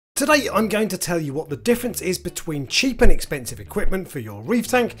Today I'm going to tell you what the difference is between cheap and expensive equipment for your reef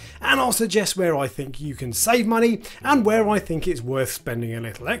tank, and I'll suggest where I think you can save money and where I think it's worth spending a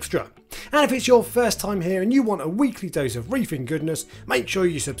little extra. And if it's your first time here and you want a weekly dose of reefing goodness, make sure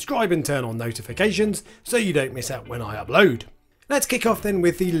you subscribe and turn on notifications so you don't miss out when I upload. Let's kick off then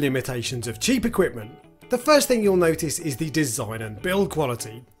with the limitations of cheap equipment. The first thing you'll notice is the design and build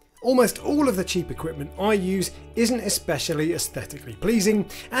quality. Almost all of the cheap equipment I use isn't especially aesthetically pleasing,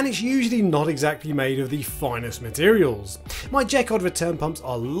 and it's usually not exactly made of the finest materials. My Jecod return pumps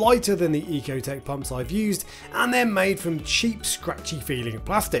are lighter than the Ecotech pumps I've used, and they're made from cheap, scratchy feeling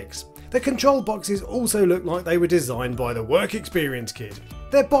plastics. The control boxes also look like they were designed by the work experience kid.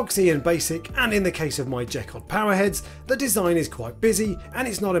 They're boxy and basic, and in the case of my Jecod powerheads, the design is quite busy and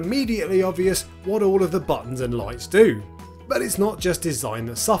it's not immediately obvious what all of the buttons and lights do. But it's not just design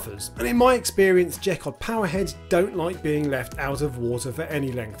that suffers, and in my experience Jecod powerheads don't like being left out of water for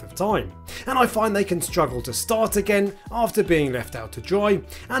any length of time, and I find they can struggle to start again after being left out to dry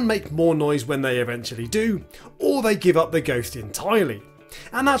and make more noise when they eventually do, or they give up the ghost entirely.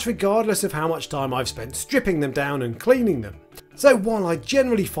 And that's regardless of how much time I've spent stripping them down and cleaning them. So while I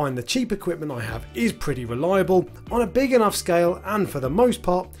generally find the cheap equipment I have is pretty reliable, on a big enough scale and for the most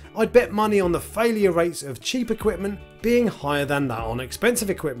part, I'd bet money on the failure rates of cheap equipment being higher than that on expensive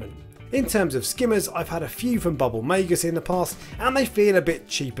equipment. In terms of skimmers, I've had a few from Bubble Magus in the past and they feel a bit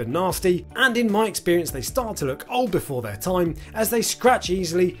cheap and nasty, and in my experience they start to look old before their time as they scratch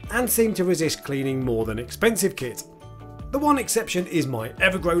easily and seem to resist cleaning more than expensive kit. The one exception is my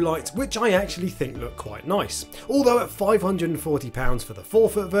Evergrow lights, which I actually think look quite nice. Although at £540 for the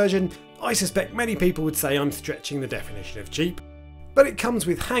 4-foot version, I suspect many people would say I'm stretching the definition of cheap. But it comes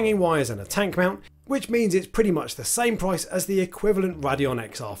with hanging wires and a tank mount, which means it's pretty much the same price as the equivalent Radion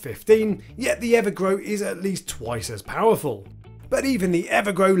XR15, yet the Evergrow is at least twice as powerful. But even the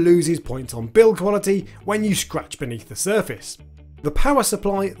Evergrow loses points on build quality when you scratch beneath the surface. The power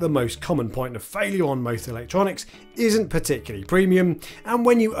supply, the most common point of failure on most electronics, isn't particularly premium, and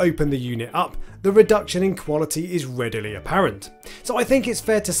when you open the unit up, the reduction in quality is readily apparent. So I think it's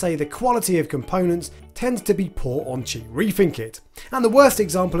fair to say the quality of components tends to be poor on cheap reefing kit. And the worst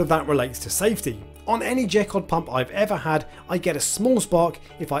example of that relates to safety. On any Jecod pump I've ever had, I get a small spark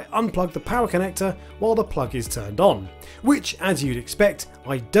if I unplug the power connector while the plug is turned on, which, as you'd expect,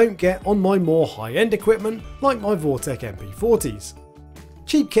 I don't get on my more high-end equipment like my Vortec MP40s.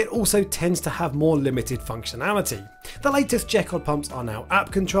 Cheap kit also tends to have more limited functionality. The latest Jecod pumps are now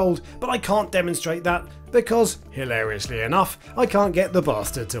app controlled, but I can't demonstrate that because, hilariously enough, I can't get the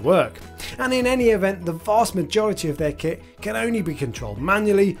bastard to work. And in any event, the vast majority of their kit can only be controlled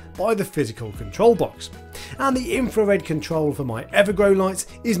manually by the physical control box. And the infrared control for my Evergrow lights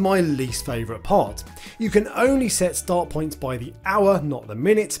is my least favourite part. You can only set start points by the hour, not the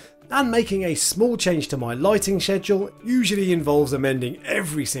minute, and making a small change to my lighting schedule usually involves amending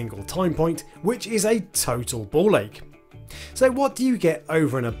every single time point, which is a total ball ache. So what do you get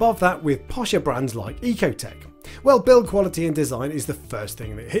over and above that with posher brands like Ecotech? Well, build quality and design is the first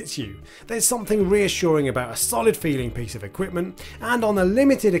thing that hits you. There's something reassuring about a solid feeling piece of equipment, and on the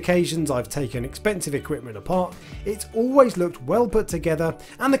limited occasions I've taken expensive equipment apart, it's always looked well put together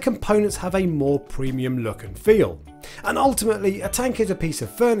and the components have a more premium look and feel. And ultimately, a tank is a piece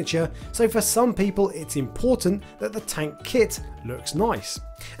of furniture, so for some people it's important that the tank kit looks nice.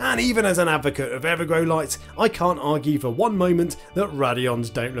 And even as an advocate of Evergrow lights, I can't argue for one moment that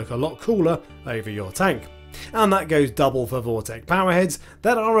Radions don't look a lot cooler over your tank. And that goes double for Vortec powerheads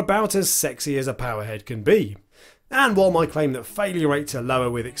that are about as sexy as a powerhead can be. And while my claim that failure rates are lower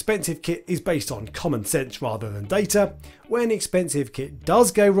with expensive kit is based on common sense rather than data, when expensive kit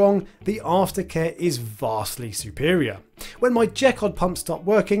does go wrong, the aftercare is vastly superior. When my Jecod pumps stop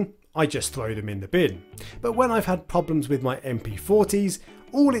working, I just throw them in the bin. But when I've had problems with my MP40s,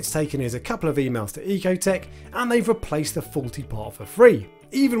 all it's taken is a couple of emails to Ecotech and they've replaced the faulty part for free,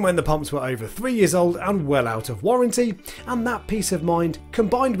 even when the pumps were over 3 years old and well out of warranty, and that peace of mind,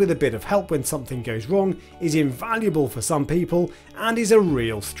 combined with a bit of help when something goes wrong, is invaluable for some people and is a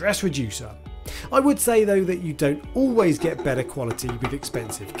real stress reducer. I would say though that you don't always get better quality with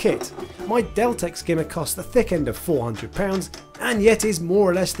expensive kit. My Deltec skimmer costs the thick end of £400 and yet is more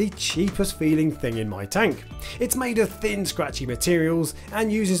or less the cheapest feeling thing in my tank. It's made of thin scratchy materials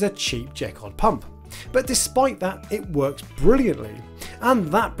and uses a cheap Jecod pump. But despite that, it works brilliantly. And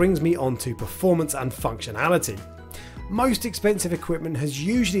that brings me on to performance and functionality. Most expensive equipment has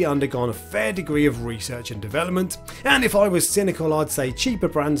usually undergone a fair degree of research and development, and if I was cynical I'd say cheaper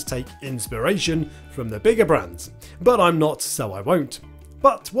brands take inspiration from the bigger brands. But I'm not, so I won't.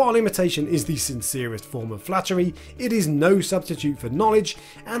 But while imitation is the sincerest form of flattery, it is no substitute for knowledge,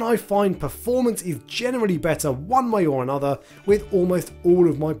 and I find performance is generally better one way or another with almost all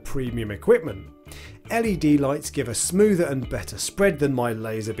of my premium equipment. LED lights give a smoother and better spread than my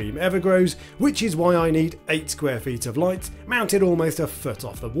laser beam Evergrows, which is why I need 8 square feet of lights mounted almost a foot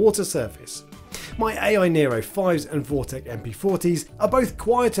off the water surface. My AI Nero 5s and Vortec MP40s are both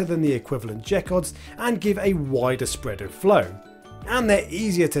quieter than the equivalent Jekods and give a wider spread of flow. And they're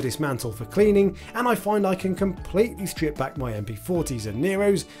easier to dismantle for cleaning, and I find I can completely strip back my MP40s and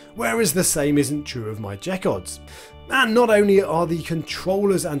Neros, whereas the same isn't true of my Jekods. And not only are the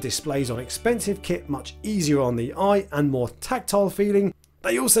controllers and displays on expensive kit much easier on the eye and more tactile feeling,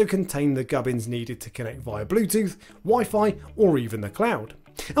 they also contain the gubbins needed to connect via Bluetooth, Wi-Fi or even the cloud.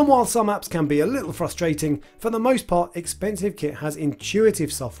 And while some apps can be a little frustrating, for the most part expensive kit has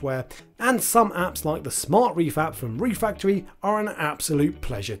intuitive software, and some apps like the Smart Reef app from Reef Factory are an absolute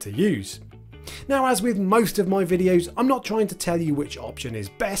pleasure to use. Now, as with most of my videos, I'm not trying to tell you which option is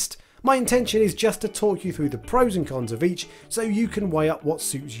best. My intention is just to talk you through the pros and cons of each so you can weigh up what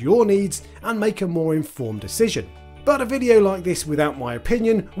suits your needs and make a more informed decision. But a video like this without my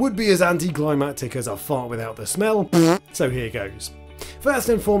opinion would be as anticlimactic as a fart without the smell, so here goes. First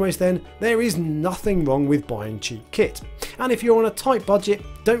and foremost then, there is nothing wrong with buying cheap kit. And if you're on a tight budget,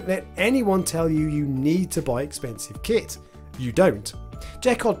 don't let anyone tell you you need to buy expensive kit. You don't.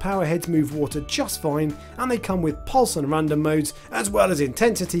 Jekod powerheads move water just fine, and they come with pulse and random modes as well as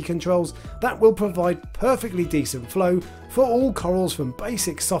intensity controls that will provide perfectly decent flow for all corals, from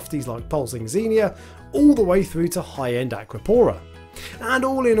basic softies like pulsing xenia all the way through to high-end aquapora. And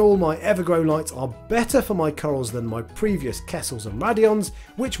all in all, my Evergrow lights are better for my corals than my previous Kessels and Radions,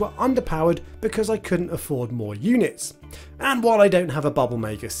 which were underpowered because I couldn't afford more units. And while I don't have a Bubble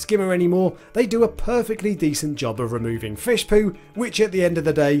Maker skimmer anymore, they do a perfectly decent job of removing fish poo, which at the end of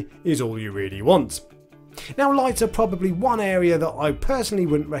the day is all you really want. Now, lights are probably one area that I personally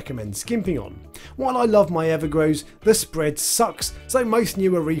wouldn't recommend skimping on. While I love my Evergrows, the spread sucks, so most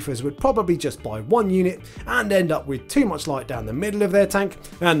newer reefers would probably just buy one unit and end up with too much light down the middle of their tank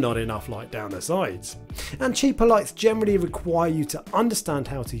and not enough light down the sides. And cheaper lights generally require you to understand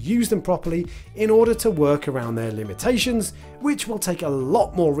how to use them properly in order to work around their limitations, which will take a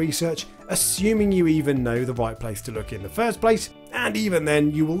lot more research, assuming you even know the right place to look in the first place, and even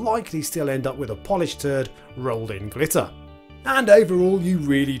then you will likely still end up with a polished turd rolled in glitter. And overall, you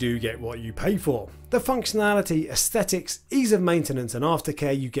really do get what you pay for. The functionality, aesthetics, ease of maintenance and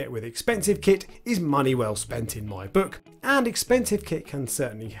aftercare you get with expensive kit is money well spent in my book. And expensive kit can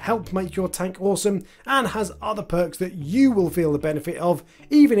certainly help make your tank awesome and has other perks that you will feel the benefit of,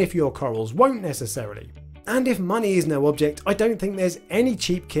 even if your corals won't necessarily. And if money is no object, I don't think there's any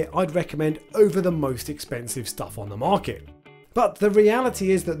cheap kit I'd recommend over the most expensive stuff on the market. But the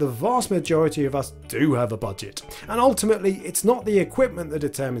reality is that the vast majority of us do have a budget, and ultimately it's not the equipment that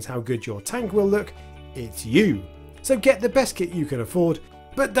determines how good your tank will look, it's you. So get the best kit you can afford,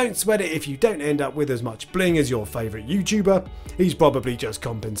 but don't sweat it if you don't end up with as much bling as your favourite YouTuber. He's probably just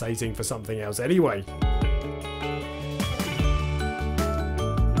compensating for something else anyway.